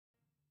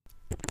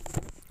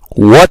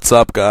What's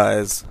up,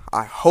 guys?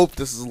 I hope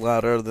this is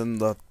louder than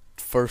the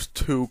first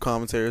two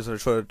commentaries I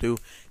tried to do.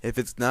 If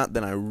it's not,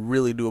 then I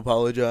really do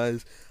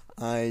apologize.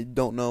 I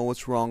don't know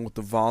what's wrong with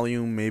the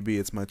volume. Maybe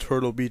it's my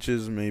Turtle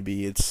Beaches.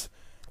 Maybe it's...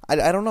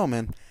 I don't know,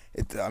 man.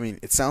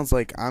 It sounds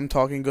like I'm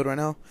talking good right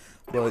now,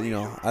 but,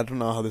 I don't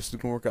know how this is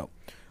going to work out.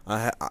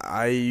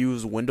 I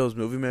use Windows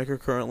Movie Maker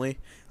currently.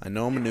 I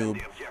know I'm a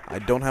noob. I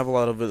don't have a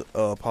lot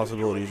of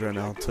possibilities right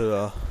now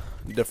to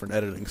different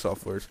editing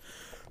softwares.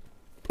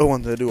 But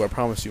once I do, I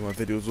promise you my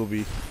videos will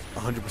be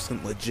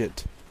 100%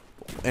 legit,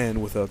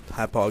 and with a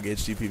high-pog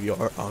HD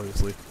PVR,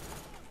 obviously.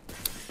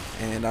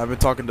 And I've been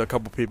talking to a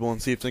couple people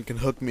and see if they can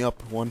hook me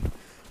up with one.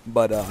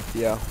 But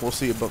yeah, we'll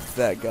see about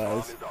that,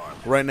 guys.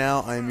 Right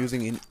now, I am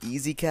using an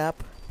easy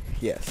cap.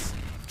 Yes,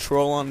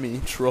 troll on me,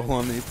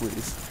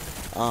 please.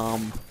 I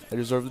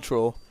deserve the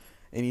troll.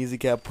 An easy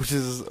cap, which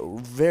is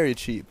very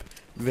cheap,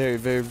 very,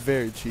 very,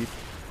 very cheap.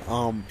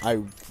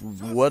 I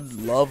would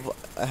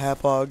love a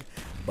high-pog,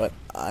 but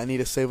I need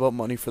to save up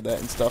money for that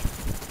and stuff.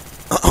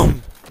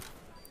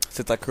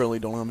 Since I currently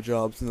don't have a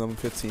job since I'm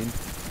 15.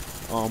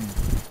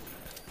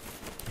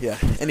 Yeah,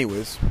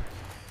 anyways.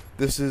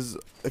 This is,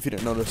 if you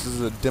didn't notice, this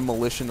is a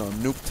demolition on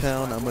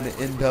Nuketown. I'm going to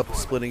end up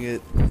splitting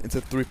it into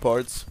 3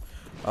 parts.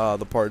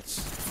 The parts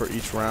for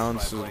each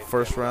round. So the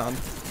first round.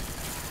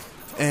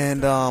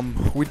 And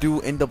we do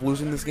end up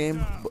losing this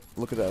game. But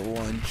look at that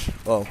lunge.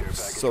 Oh,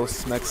 so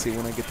smexy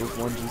when I get those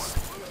lunges.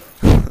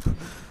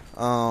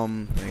 Hang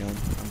on,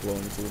 I'm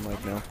blowing into the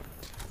mic now.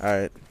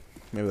 Alright,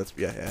 maybe that's,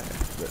 yeah,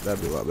 that'd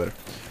be a lot better.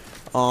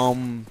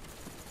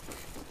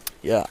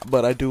 Yeah,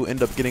 but I do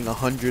end up getting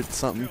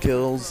 100-something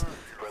kills,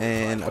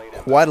 and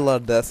quite a lot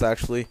of deaths,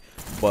 actually,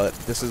 but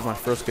this is my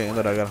first game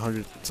that I got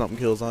 100-something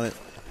kills on it,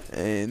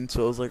 and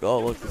so I was like, oh,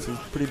 look, this is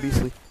pretty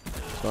beastly,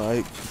 so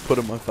I put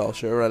in my file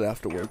share right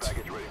afterwards.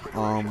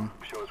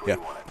 Yeah,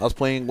 I was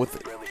playing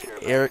with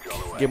Eric,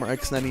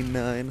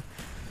 GamerX99.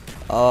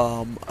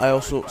 I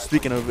also,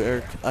 speaking of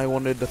Eric, I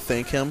wanted to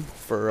thank him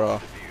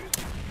for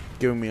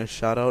giving me a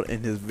shout out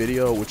in his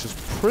video, which is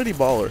pretty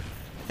baller,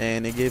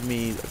 and it gave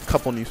me a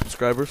couple new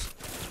subscribers.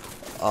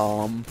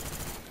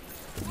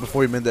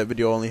 Before he made that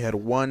video, I only had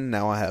 1.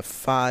 Now I have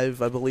 5,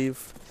 I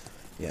believe.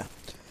 Yeah,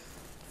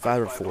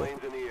 5 or 4.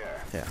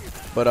 Yeah,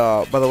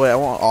 but by the way, I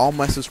want all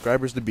my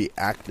subscribers to be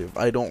active.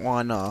 I don't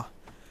want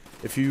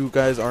if you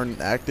guys aren't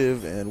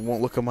active and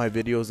won't look at my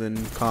videos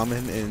and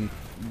comment and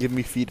give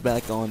me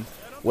feedback on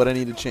what I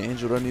need to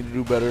change, what I need to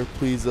do better,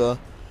 please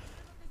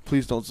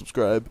don't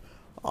subscribe.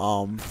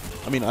 I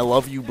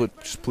love you, but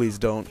just please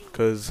don't,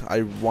 because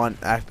I want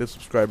active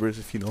subscribers,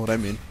 if you know what I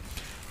mean.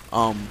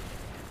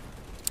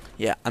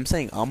 Yeah, I'm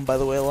saying by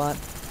the way a lot,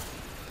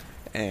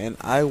 and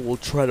I will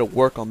try to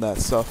work on that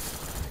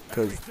stuff,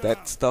 because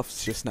that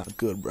stuff's just not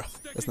good, bro.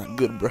 That's not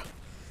good, bro.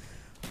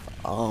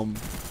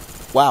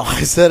 Wow,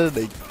 I said it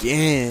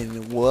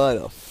again. What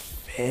a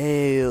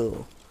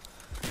fail.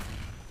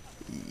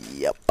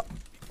 Yep.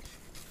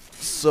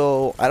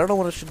 So, I don't know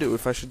what I should do.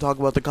 If I should talk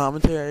about the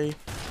commentary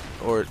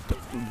or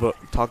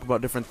talk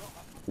about different...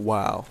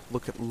 Wow.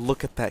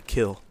 Look at that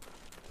kill.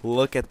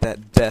 Look at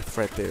that death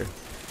right there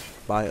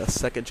by a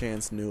second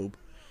chance noob.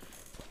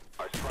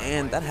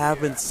 And that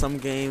happens some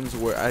games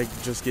where I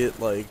just get,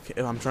 like,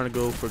 if I'm trying to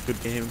go for a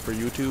good game for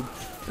YouTube,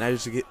 and I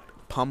just get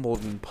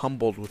pummeled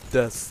with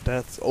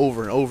deaths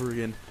over and over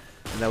again.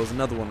 And that was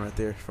another one right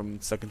there from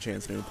second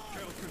chance noob.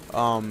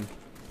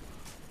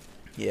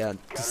 Yeah,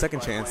 the second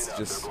chance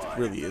just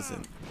really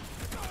isn't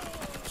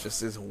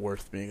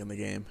worth being in the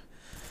game.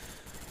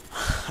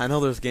 I know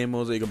there's game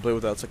modes that you can play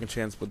without second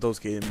chance, but those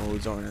game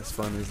modes aren't as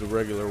fun as the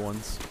regular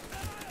ones.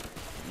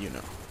 You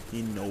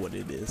know what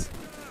it is.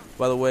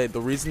 By the way, the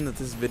reason that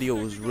this video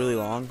was really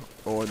long,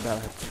 or that I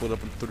have to split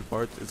up into 3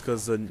 parts, is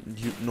because the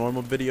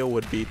normal video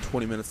would be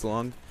 20 minutes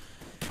long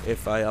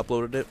if I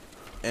uploaded it,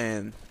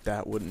 and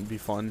that wouldn't be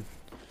fun.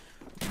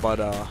 But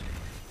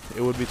it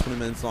would be 20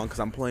 minutes long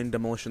because I'm playing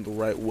Demolition the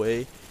right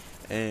way,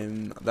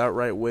 and that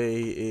right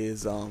way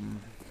is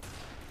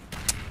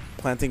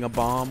planting a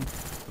bomb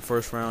the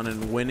first round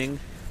and winning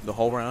the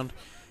whole round,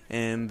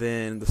 and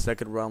then the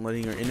second round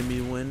letting your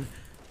enemy win,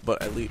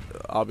 but at least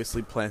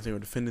obviously planting or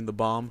defending the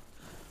bomb,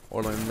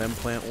 or letting them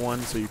plant one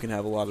so you can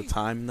have a lot of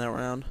time in that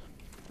round.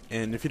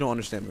 And if you don't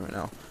understand me right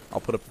now, I'll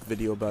put up a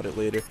video about it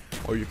later,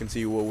 or you can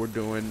see what we're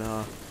doing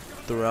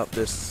throughout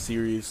this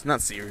series,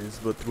 not series,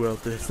 but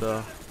throughout this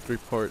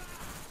 3-part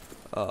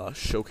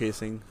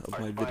showcasing of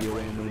my video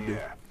that I'm gonna do.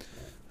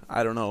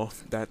 I don't know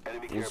if that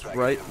was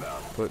right,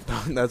 but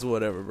that's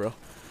whatever, bro.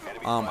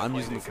 I'm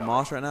using the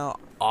FAMAS right now,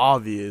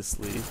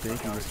 obviously.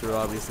 Thank you, Mr.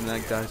 Obvious. And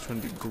that guy's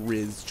trying to be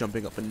Grizz,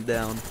 jumping up and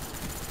down.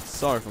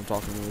 Sorry if I'm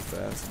talking really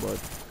fast, but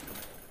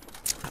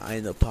I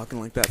end up talking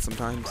like that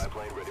sometimes.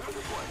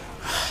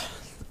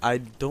 I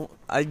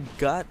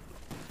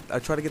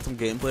tried to get some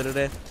gameplay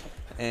today,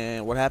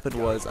 and what happened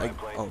was,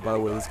 oh, by the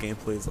way, this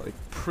gameplay is, like,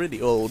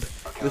 pretty old.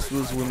 This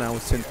was when I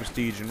was 10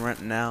 Prestige, and right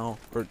now,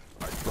 or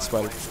the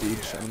Spider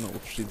Prestige, I don't know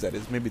what Prestige that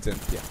is, maybe 10,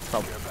 yeah,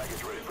 probably.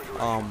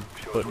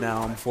 But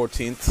now I'm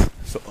 14th,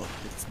 so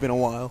it's been a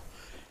while.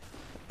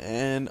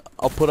 And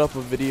I'll put up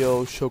a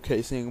video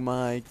showcasing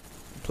my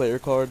player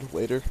card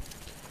later,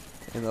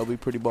 and that'll be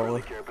pretty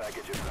baller.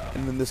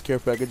 And in this care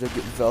package I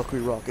get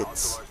Valkyrie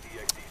rockets,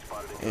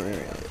 and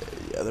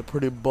yeah, they're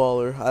pretty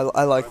baller.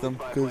 I like them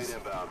because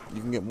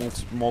you can get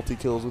multi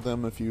kills with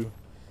them if you're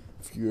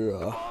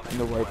in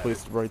the right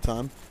place at the right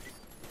time.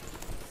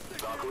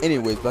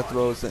 Anyways, back to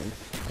what I was saying.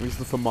 I'm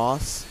using the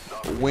FAMAS.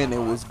 When it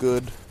was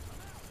good.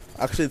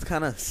 Actually, it's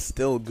kind of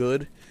still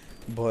good,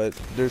 but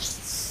there's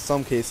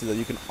some cases that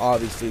you can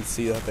obviously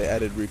see that they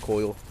added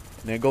recoil,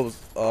 and it goes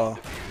up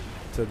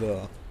to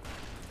the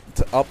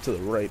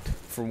right.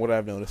 From what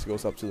I've noticed, it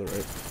goes up to the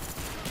right.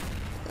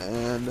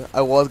 And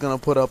I was gonna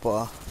put up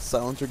a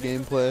silencer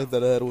gameplay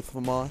that I had with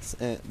FAMAS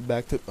and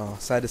back to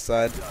side to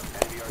side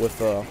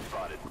with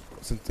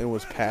since it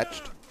was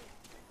patched.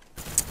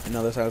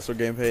 Another silencer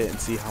gameplay and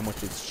see how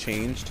much it's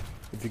changed,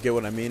 if you get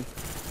what I mean.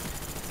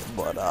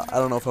 But I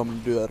don't know if I'm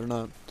gonna do that or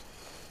not.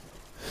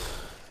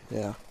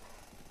 Yeah.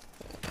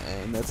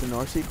 And that's an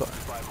RC car.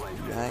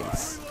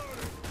 Nice.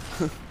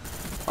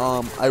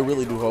 I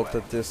really do hope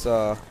that this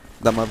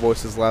that my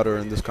voice is louder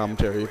in this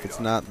commentary. If it's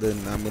not, then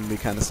I'm gonna be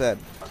kind of sad,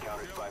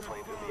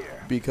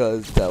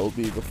 because that will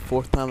be the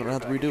 4th time that I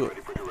have to redo it.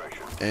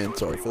 And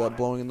sorry for that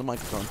blowing in the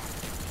microphone.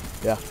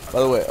 Yeah. By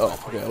the way,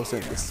 okay, I was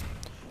saying this.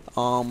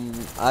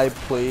 I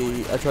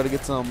try to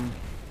get some.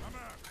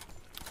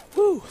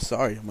 Whew,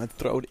 sorry, my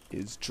throat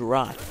is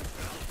dry.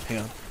 Hang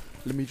on,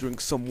 let me drink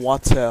some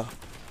water.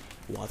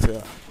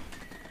 Water.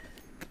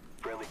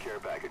 Friendly care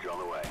package on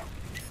the way.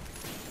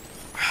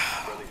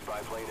 Friendly spy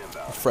plane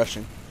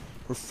inbound.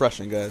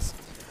 Refreshing, guys.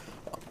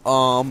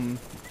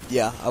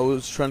 Yeah, I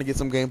was trying to get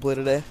some gameplay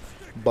today,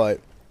 but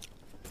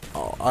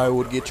I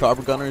would get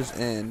chopper gunners,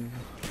 and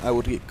I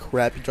would get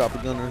crappy chopper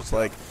gunners,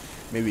 like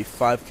maybe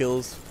 5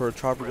 kills for a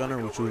chopper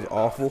gunner, which was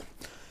awful,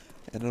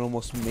 and it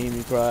almost made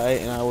me cry.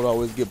 And I would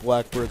always get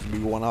blackbirds and be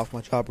one off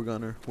my chopper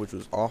gunner, which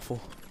was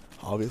awful,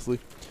 obviously.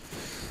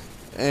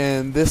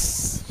 And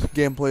this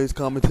gameplay is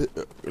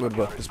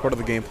this part of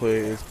the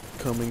gameplay is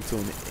coming to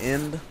an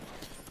end.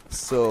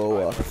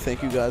 So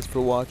thank you guys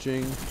for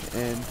watching,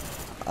 and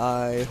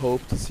I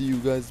hope to see you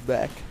guys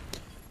back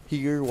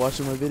here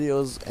watching my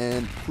videos,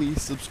 and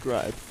please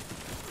subscribe.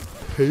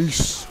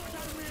 Peace.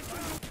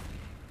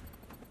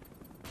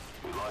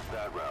 We lost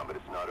that round, but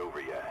it's not over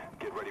yet.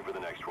 Get ready for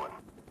the next one.